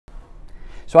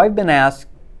So I've been asked,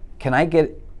 can I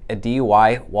get a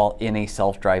DUI while in a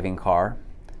self-driving car?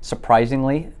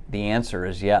 Surprisingly, the answer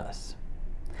is yes.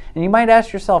 And you might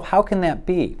ask yourself, how can that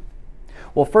be?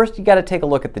 Well, first you got to take a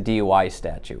look at the DUI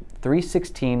statute.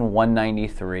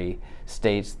 316.193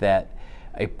 states that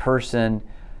a person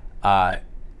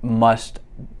must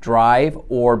drive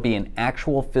or be in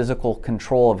actual physical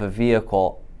control of a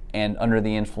vehicle and under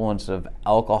the influence of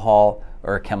alcohol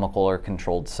or a chemical or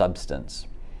controlled substance.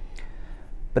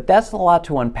 But that's a lot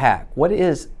to unpack. What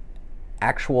is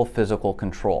actual physical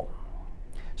control?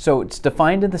 So it's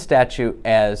defined in the statute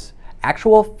as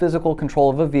actual physical control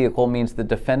of a vehicle means the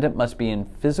defendant must be in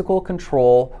physical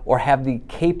control or have the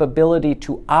capability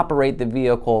to operate the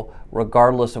vehicle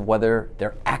regardless of whether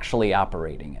they're actually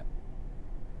operating it.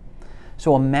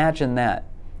 So imagine that.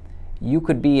 You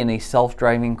could be in a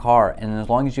self-driving car, and as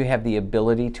long as you have the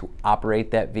ability to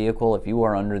operate that vehicle, if you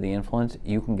are under the influence,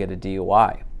 you can get a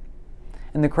DUI.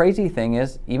 And the crazy thing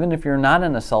is, even if you're not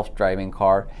in a self-driving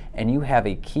car and you have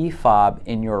a key fob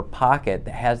in your pocket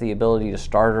that has the ability to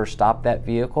start or stop that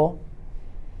vehicle,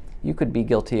 you could be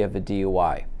guilty of a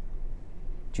DUI.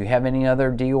 Do you have any other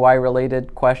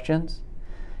DUI-related questions?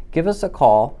 Give us a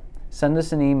call, send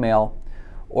us an email,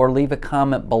 or leave a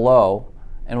comment below,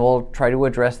 and we'll try to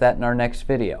address that in our next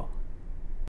video.